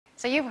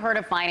So you've heard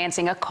of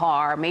financing a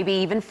car, maybe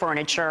even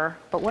furniture,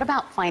 but what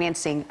about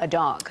financing a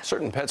dog?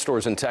 Certain pet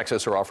stores in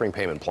Texas are offering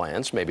payment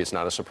plans, maybe it's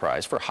not a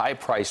surprise, for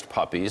high-priced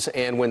puppies.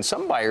 And when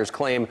some buyers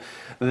claim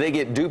they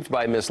get duped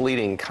by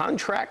misleading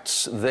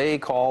contracts, they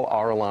call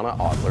our Alana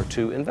Adler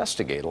to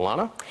investigate.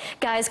 Alana?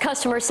 Guys,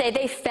 customers say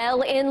they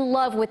fell in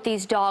love with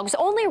these dogs,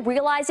 only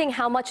realizing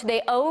how much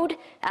they owed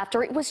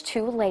after it was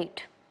too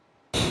late.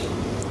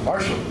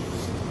 Marshall,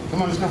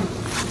 come on, let's go.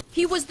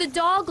 He was the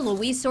dog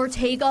Luis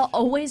Ortega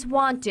always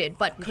wanted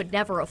but could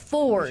never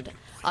afford.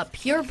 A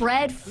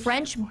purebred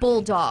French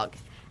bulldog.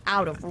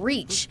 Out of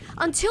reach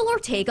until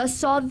Ortega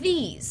saw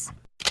these.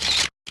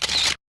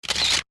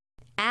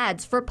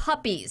 Ads for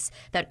puppies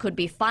that could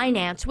be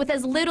financed with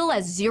as little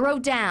as $0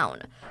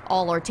 down.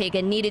 All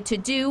Ortega needed to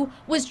do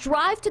was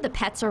drive to the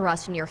Pets R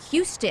Us near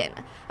Houston,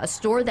 a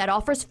store that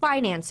offers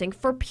financing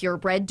for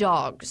purebred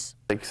dogs.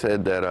 They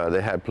said that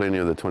they had plenty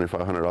of the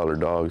 $2,500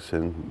 dogs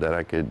and that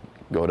I could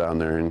go down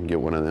there and get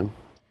one of them.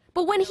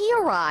 But when he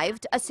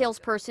arrived, a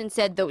salesperson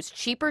said those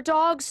cheaper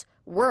dogs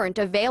weren't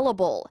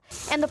available.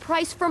 And the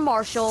price for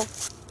Marshall,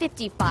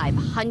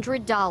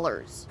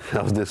 $5,500.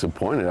 I was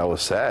disappointed. I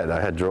was sad.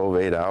 I had drove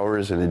 8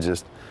 hours and it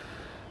just,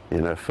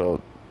 it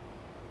felt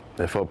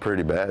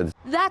pretty bad.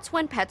 That's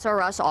when Pets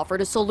R Us offered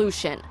a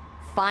solution.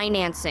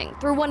 Financing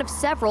through one of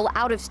several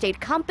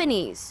out-of-state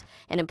companies.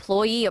 An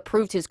employee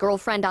approved his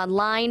girlfriend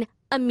online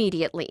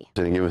immediately.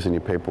 They didn't give us any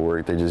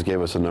paperwork. They just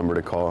gave us a number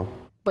to call.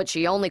 But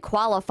she only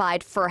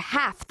qualified for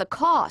half the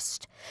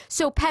cost.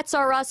 So Pets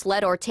R Us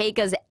let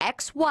Ortega's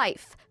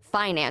ex-wife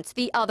finance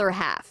the other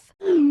half.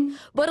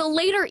 But a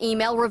later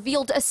email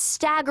revealed a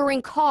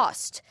staggering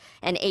cost,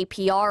 an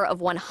APR of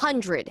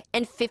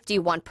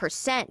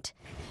 151%,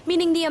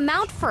 meaning the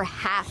amount for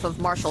half of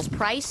Marshall's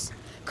price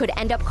could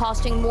end up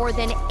costing more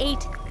than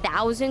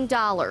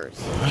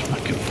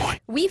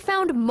 $8,000. We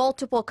found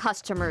multiple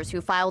customers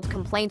who filed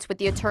complaints with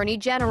the Attorney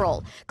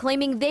General,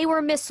 claiming they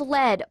were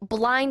misled,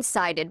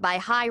 blindsided by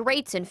high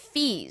rates and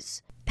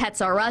fees. Pets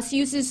R Us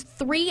uses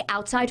 3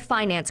 outside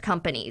finance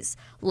companies,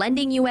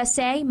 Lending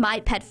USA, My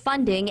Pet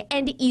Funding,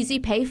 and Easy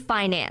Pay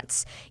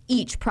Finance,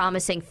 each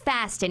promising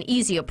fast and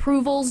easy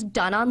approvals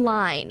done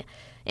online.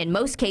 In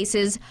most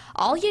cases,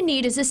 all you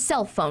need is a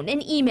cell phone,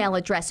 an email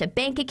address, a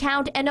bank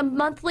account, and a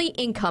monthly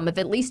income of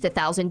at least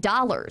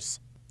 $1,000.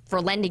 For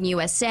Lending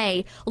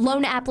USA,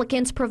 loan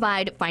applicants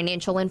provide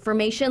financial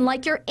information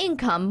like your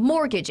income,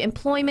 mortgage,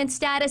 employment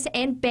status,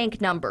 and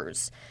bank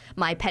numbers.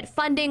 My Pet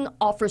Funding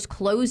offers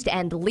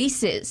closed-end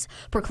leases,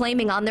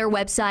 proclaiming on their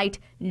website,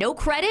 no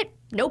credit,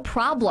 no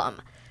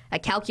problem. A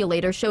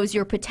calculator shows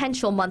your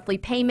potential monthly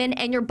payment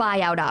and your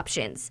buyout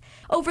options.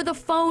 Over the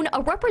phone,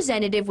 a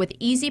representative with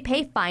Easy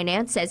Pay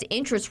Finance says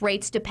interest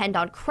rates depend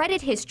on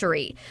credit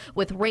history,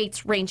 with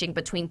rates ranging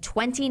between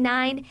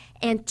 29%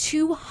 and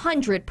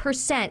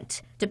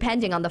 200%.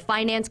 Depending on the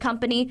finance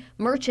company,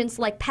 merchants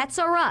like Pets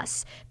R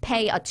Us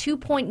pay a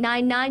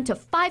 2.99 to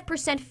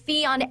 5%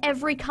 fee on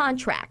every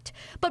contract.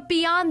 But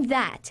beyond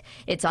that,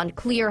 it's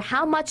unclear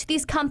how much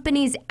these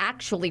companies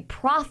actually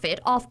profit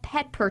off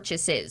pet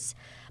purchases.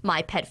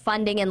 My Pet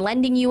Funding and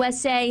Lending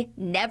USA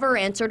never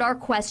answered our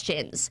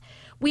questions.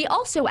 We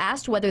also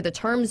asked whether the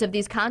terms of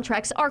these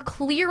contracts are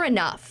clear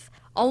enough.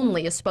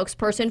 Only a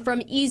spokesperson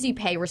from Easy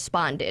Pay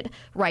responded,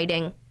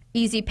 writing,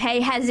 Easy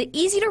Pay has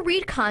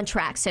easy-to-read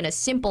contracts and a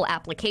simple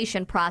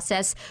application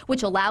process,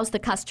 which allows the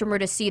customer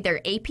to see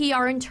their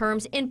APR and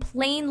terms in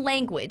plain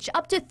language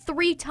up to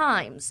 3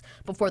 times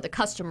before the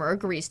customer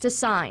agrees to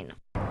sign.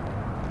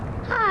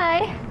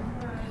 Hi.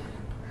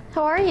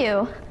 How are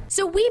you?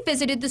 So we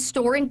visited the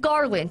store in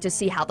Garland to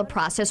see how the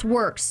process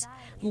works.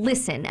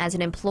 Listen, as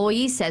an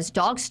employee says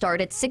dogs start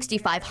at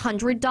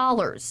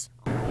 $6,500.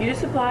 You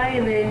just apply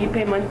and then you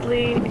pay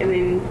monthly, and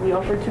then we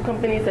offer 2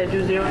 companies that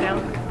do $0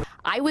 down.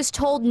 I was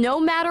told no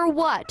matter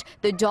what,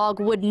 the dog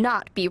would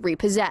not be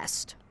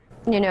repossessed.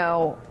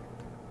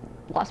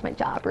 Lost my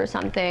job or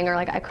something, or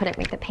I couldn't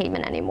make the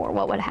payment anymore,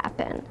 what would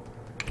happen?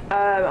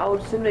 I would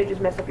assume they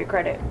just mess up your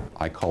credit.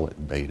 I call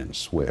it bait and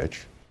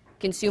switch.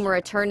 Consumer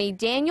attorney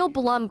Daniel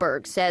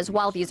Blumberg says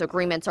while these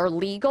agreements are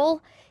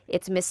legal,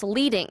 it's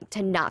misleading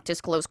to not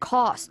disclose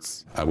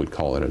costs. I would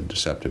call it a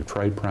deceptive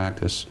trade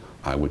practice.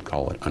 I would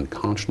call it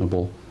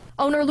unconscionable.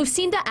 Owner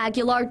Lucinda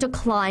Aguilar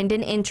declined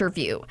an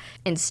interview.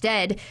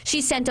 Instead,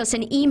 she sent us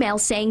an email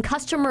saying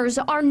customers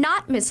are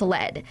not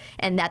misled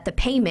and that the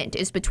payment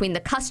is between the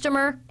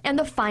customer and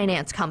the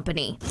finance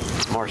company.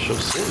 Marshall.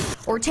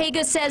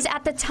 Ortega says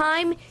at the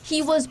time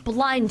he was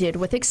blinded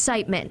with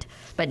excitement,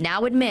 but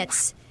now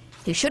admits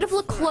he should have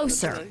looked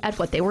closer at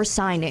what they were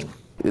signing.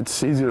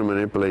 It's easy to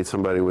manipulate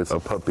somebody with a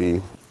puppy.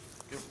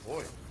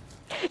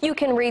 You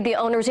can read the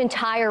owner's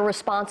entire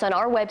response on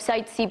our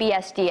website,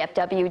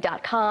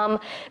 cbsdfw.com.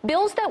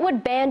 Bills that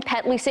would ban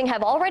pet leasing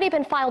have already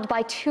been filed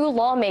by 2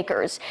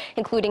 lawmakers,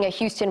 including a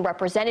Houston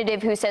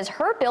representative who says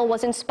her bill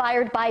was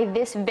inspired by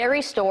this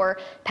very store,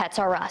 Pets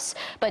R Us.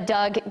 But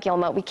Doug,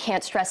 Gilma, we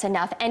can't stress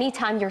enough,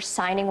 anytime you're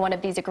signing one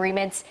of these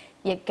agreements,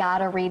 you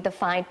gotta read the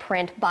fine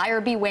print.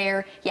 Buyer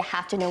beware. You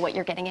have to know what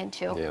you're getting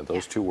into. Yeah,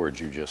 those 2 words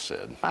you just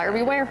said. Buyer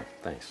beware.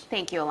 Thanks.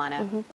 Thank you, Alana.